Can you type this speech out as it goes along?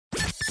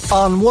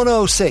on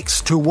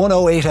 106 to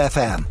 108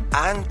 FM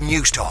and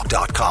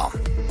newstalk.com.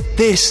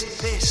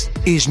 This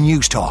is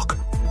Newstalk.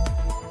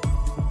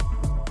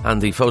 And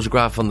the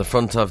photograph on the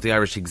front of the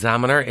Irish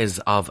Examiner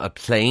is of a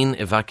plane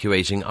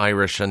evacuating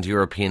Irish and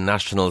European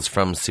nationals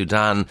from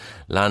Sudan,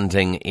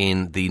 landing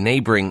in the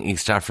neighbouring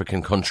East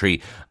African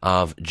country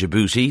of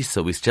Djibouti.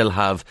 So we still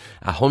have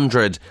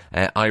 100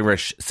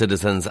 Irish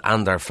citizens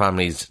and their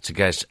families to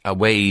get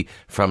away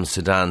from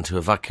Sudan to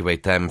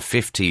evacuate them.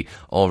 50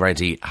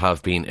 already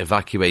have been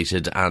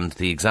evacuated, and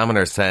the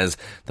Examiner says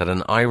that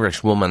an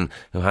Irish woman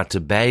who had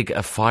to beg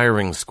a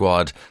firing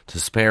squad to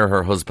spare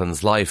her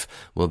husband's life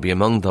will be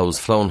among those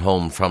flown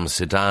home from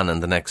Sudan in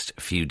the next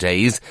few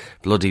days.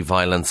 Bloody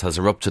violence has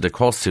erupted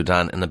across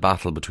Sudan in a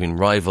battle between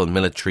rival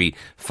military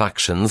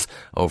factions.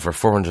 Over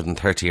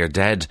 430 are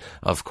dead,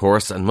 of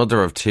course, and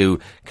mother of two,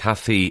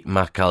 Kathy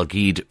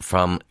McAlgeed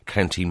from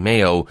County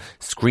Mayo,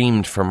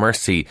 screamed for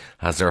mercy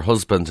as her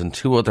husband and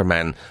two other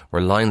men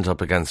were lined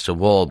up against a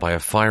wall by a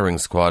firing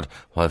squad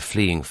while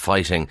fleeing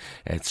fighting.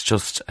 It's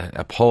just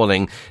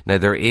appalling. Now,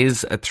 there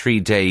is a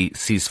 3-day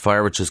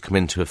ceasefire which has come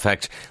into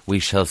effect. We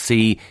shall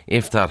see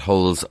if that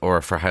holds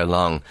or for how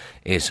long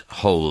it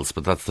holds.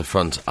 But that's the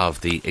front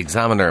of the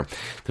Examiner.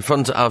 The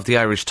front of the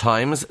Irish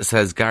Times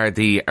says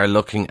Gardaí are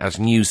looking at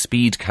new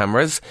speed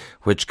cameras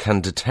which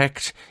can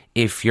detect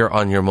if you're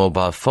on your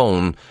mobile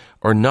phone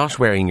or not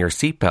wearing your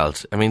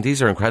seatbelt. I mean,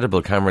 these are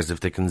incredible cameras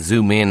if they can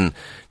zoom in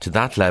to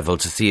that level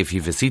to see if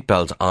you've a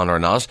seatbelt on or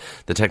not.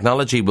 The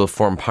technology will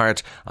form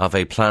part of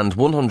a planned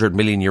 €100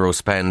 million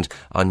spend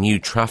on new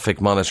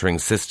traffic monitoring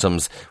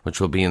systems,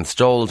 which will be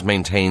installed,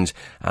 maintained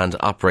and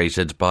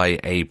operated by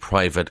a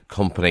private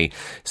company.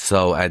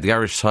 So the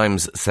Irish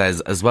Times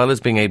says, as well as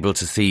being able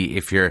to see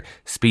if you're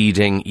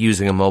speeding,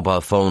 using a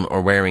mobile phone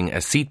or wearing a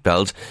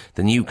seatbelt,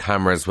 the new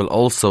cameras will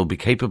also be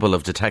capable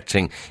of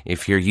detecting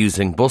if you're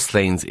using bus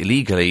lanes illegally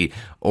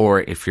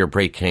or if you're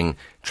breaking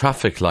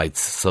traffic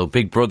lights. So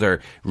Big Brother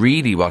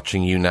really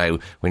watching you now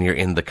when you're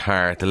in the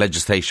car. The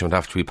legislation would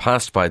have to be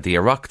passed by the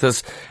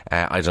Oireachtas.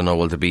 I don't know,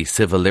 will there be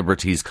civil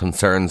liberties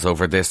concerns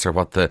over this or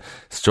what the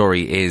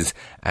story is?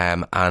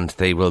 And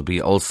they will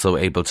be also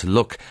able to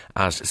look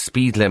at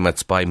speed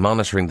limits by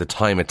monitoring the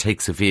time it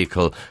takes a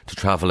vehicle to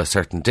travel a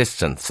certain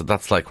distance. So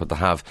that's like what they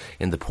have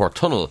in the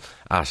Porttunnel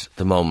at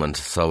the moment.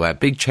 So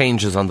big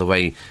changes on the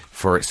way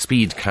for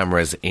speed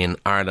cameras in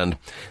Ireland.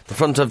 The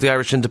front of the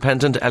Irish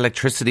Independent,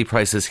 electricity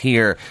prices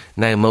here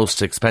now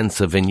most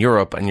expensive in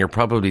Europe, and you're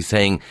probably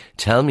saying,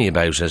 tell me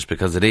about it,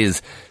 because it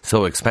is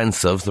so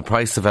expensive. The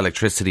price of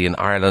electricity in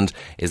Ireland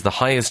is the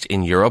highest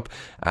in Europe,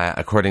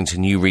 according to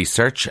new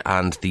research,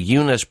 and the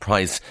unit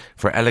price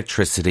for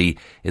electricity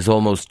is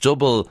almost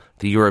double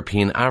the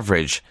European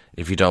average,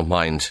 if you don't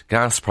mind.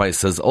 Gas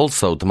prices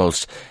also the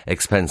most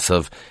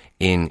expensive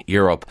in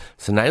Europe.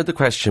 So now the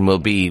question will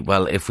be,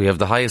 well, if we have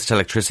the highest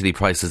electricity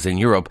prices in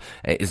Europe,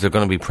 is there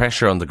going to be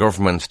pressure on the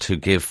government to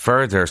give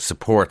further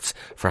supports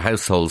for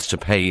households to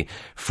pay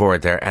for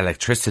their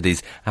electricity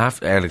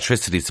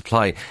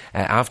supply?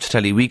 I have to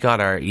tell you, we got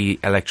our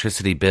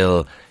electricity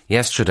bill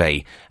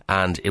yesterday,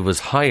 and it was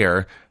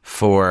higher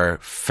for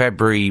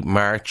February,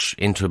 March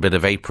into a bit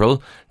of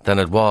April than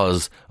it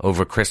was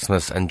over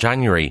Christmas and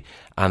January.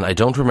 And I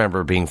don't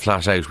remember being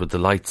flat out with the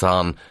lights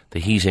on, the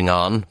heating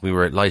on. We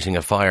were lighting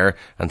a fire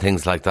and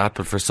things like that.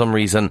 But for some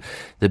reason,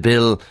 the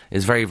bill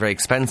is very, very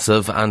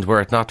expensive. And were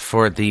it not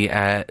for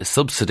the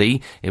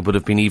subsidy, it would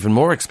have been even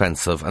more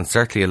expensive, and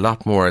certainly a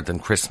lot more than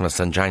Christmas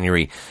and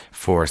January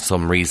for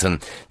some reason.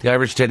 The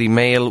Irish Daily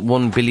Mail,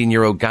 €1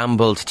 billion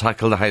gamble to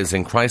tackle the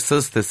housing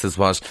crisis. This is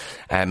what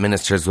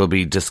ministers will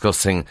be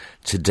discussing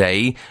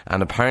today.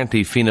 And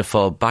apparently Fianna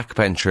Fáil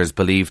backbenchers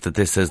believe that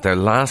this is their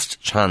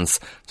last chance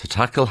to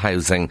tackle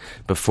housing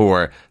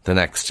before the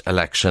next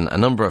election. A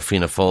number of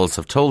Fianna Fáils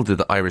have told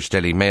the Irish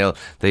Daily Mail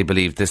they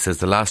believe this is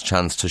the last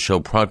chance to show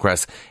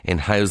progress in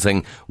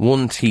housing.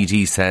 One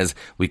TD says,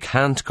 we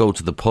can't go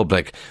to the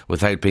public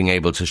without being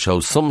able to show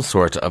some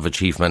sort of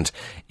achievement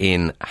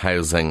in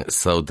housing.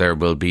 So there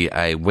will be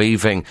a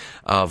waiving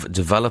of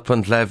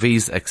development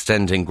levies,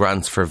 extending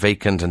grants for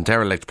vacant and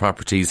derelict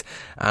properties,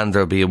 and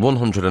there will be a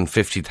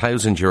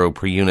 €150,000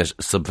 per unit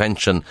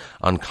subvention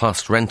on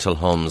cost rental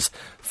homes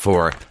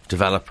for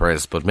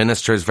developers. But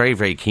ministers very,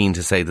 very keen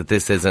to say that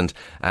this isn't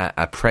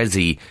a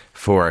prezi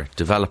for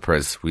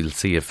developers. We'll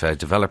see if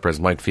developers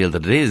might feel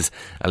that it is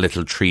a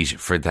little treat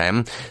for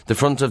them. The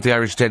front of the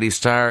Irish Daily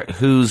Star,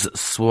 whose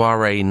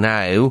soiree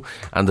now?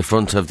 And the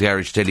front of the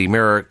Irish Daily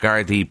Mirror,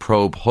 Gardaí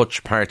probe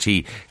Hutch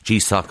Party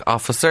GSOC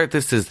officer.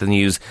 This is the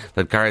news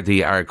that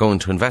Gardaí are going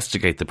to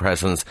investigate the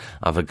presence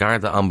of a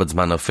Garda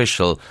Ombudsman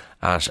official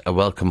at a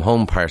welcome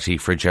home party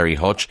for Gerry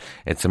Hutch.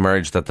 It's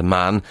emerged that the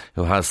man,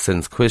 who has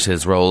since quit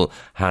his role,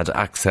 had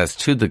access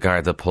to the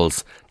Garda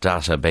Pulse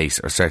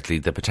database, or certainly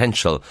the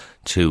potential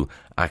to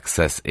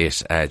access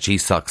it.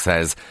 GSOC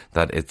says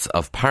that it's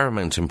of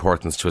paramount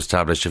importance to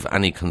establish if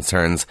any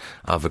concerns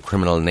of a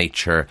criminal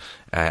nature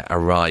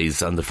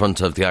arise. On the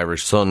front of the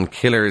Irish Sun,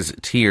 Killer's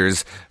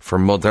Tears for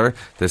Mother.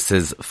 This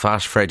is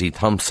Fat Freddie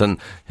Thompson,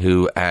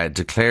 who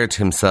declared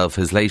himself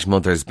his late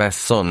mother's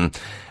best son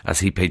as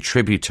he paid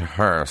tribute to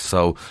her.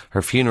 So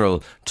her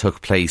funeral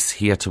took place.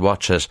 He had to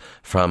watch it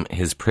from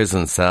his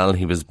prison cell.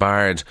 He was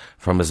barred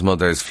from his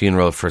mother's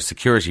funeral for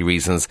security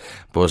reasons,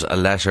 but a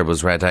letter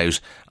was read out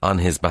on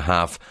his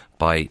behalf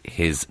by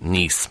his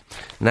niece.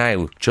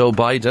 Now, Joe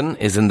Biden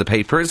is in the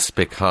papers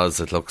because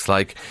it looks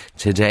like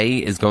today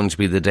is going to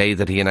be the day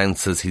that he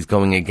announces he's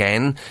going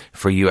again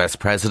for US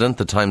President.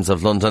 The Times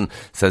of London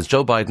says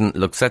Joe Biden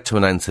looks set to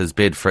announce his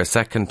bid for a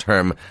second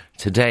term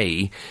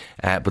today,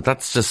 but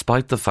that's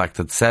despite the fact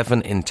that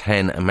 7 in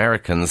 10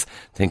 Americans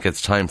think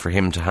it's time for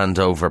him to hand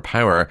over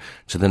power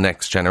to the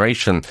next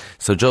generation.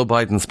 So Joe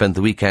Biden spent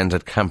the weekend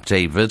at Camp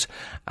David,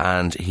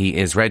 and he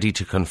is ready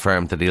to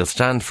confirm that he'll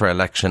stand for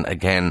election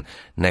again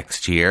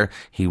next year.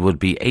 He would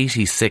be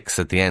 86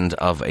 at the end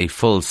of a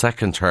full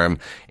second term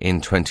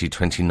in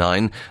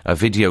 2029. A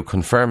video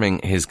confirming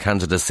his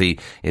candidacy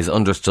is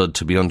understood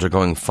to be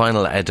undergoing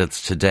final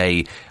edits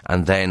today,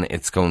 and then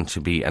it's going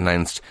to be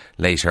announced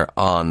later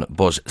on.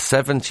 But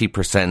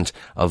 70%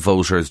 of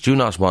voters do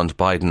not want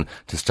Biden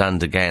to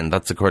stand again.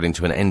 That's according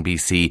to an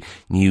NBC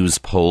News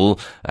poll,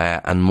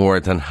 and more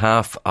than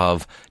half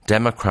of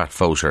Democrat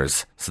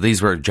voters, so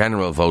these were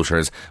general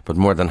voters, but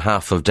more than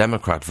half of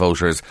Democrat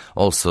voters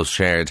also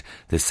shared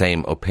the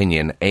same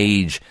opinion.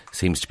 Age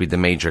seems to be the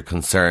major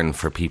concern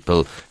for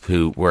people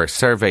who were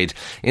surveyed.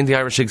 In the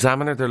Irish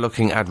Examiner, they're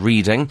looking at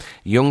reading,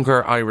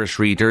 younger Irish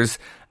readers.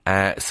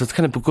 So it's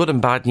kind of good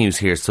and bad news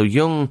here. So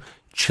young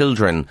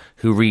children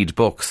who read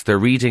books, they're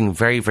reading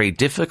very, very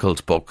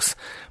difficult books,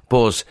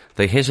 but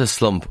they hit a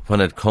slump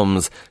when it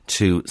comes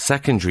to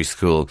secondary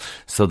school.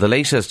 So the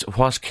latest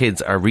What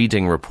Kids Are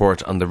Reading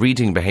report on the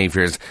reading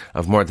behaviours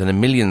of more than 1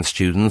 million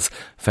students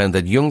found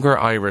that younger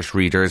Irish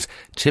readers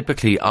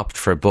typically opt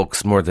for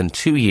books more than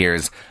 2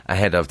 years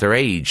ahead of their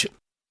age.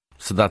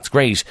 So that's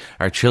great.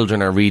 Our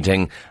children are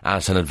reading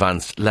at an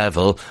advanced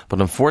level,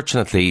 but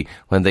unfortunately,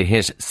 when they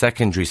hit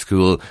secondary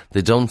school,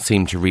 they don't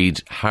seem to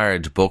read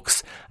hard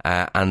books.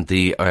 And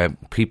the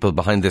people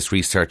behind this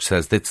research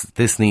says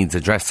this needs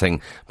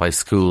addressing by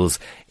schools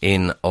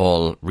in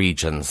all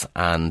regions.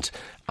 And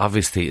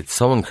obviously, it's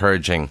so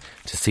encouraging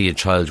to see a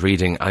child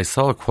reading. I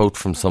saw a quote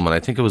from someone,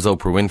 I think it was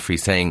Oprah Winfrey,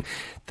 saying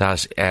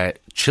that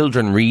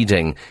children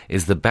reading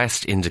is the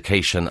best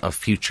indication of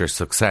future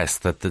success,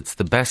 that it's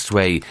the best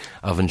way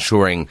of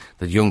ensuring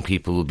that young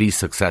people will be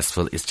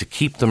successful is to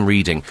keep them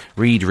reading.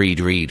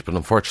 Read. But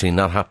unfortunately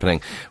not happening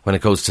when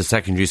it goes to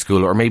secondary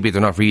school, or maybe they're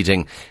not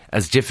reading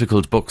as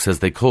difficult books as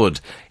they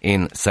could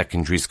in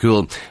secondary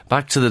school.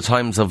 Back to the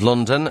Times of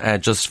London,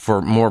 just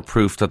for more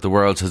proof that the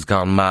world has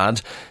gone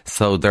mad.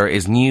 So there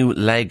is new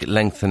leg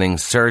lengthening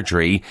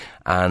surgery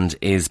and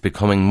is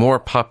becoming more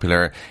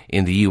popular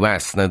in the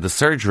US. Now, the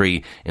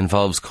surgery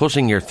involves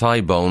cutting your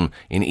thigh bone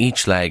in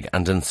each leg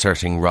and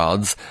inserting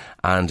rods,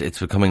 and it's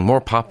becoming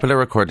more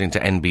popular according to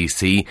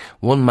NBC.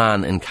 One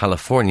man in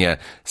California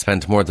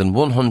spent more than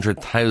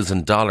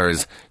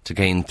 $100,000 to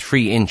gain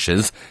 3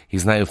 inches.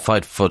 He's now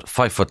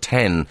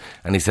 5'10",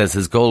 and he says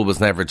his goal was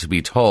never to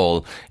be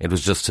tall. It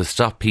was just to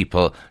stop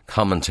people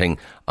commenting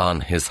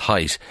on his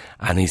height.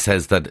 And he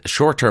says that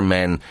shorter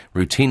men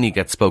routinely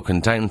get spoken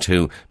down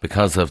to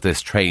because of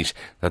this trait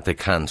that they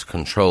can't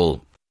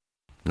control.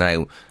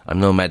 Now, I'm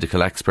no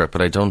medical expert,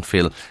 but I don't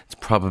feel it's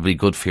probably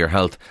good for your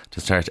health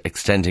to start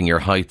extending your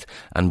height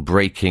and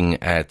breaking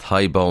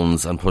thigh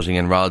bones and putting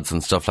in rods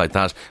and stuff like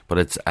that. But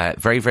it's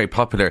very, very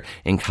popular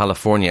in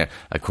California,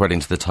 according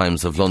to the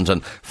Times of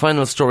London.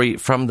 Final story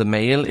from the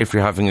Mail. If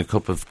you're having a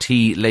cup of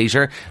tea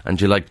later and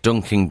you like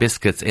dunking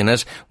biscuits in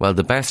it, well,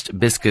 the best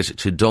biscuit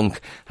to dunk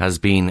has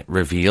been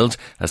revealed.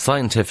 A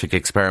scientific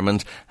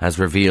experiment has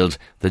revealed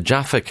the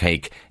Jaffa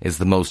Cake is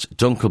the most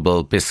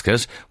dunkable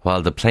biscuit,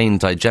 while the plain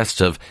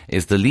digestive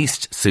is the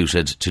least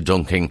suited to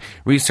dunking.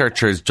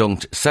 Researchers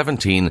dunked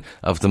 17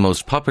 of the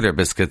most popular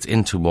biscuits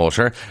into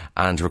water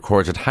and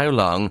recorded how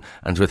long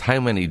and with how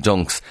many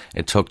dunks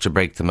it took to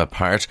break them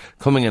apart.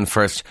 Coming in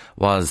first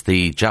was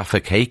the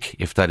Jaffa Cake,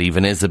 if that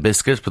even is a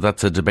biscuit, but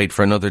that's a debate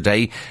for another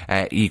day.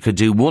 You could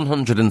do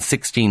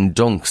 116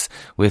 dunks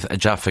with a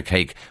Jaffa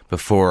Cake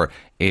before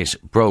it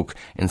broke.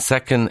 In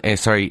second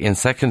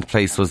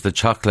place was the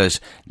chocolate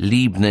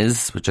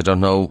Leibniz, which I don't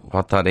know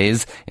what that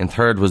is. In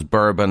third was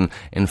bourbon.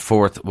 In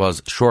fourth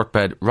was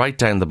shortbread. Right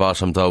down the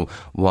bottom, though,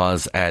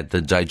 was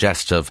the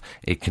digestive.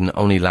 It can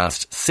only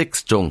last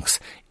 6 dunks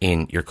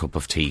in your cup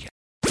of tea.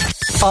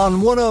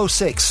 On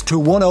 106 to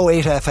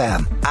 108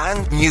 FM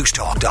and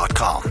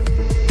Newstalk.com.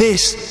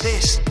 This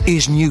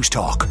is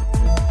Newstalk.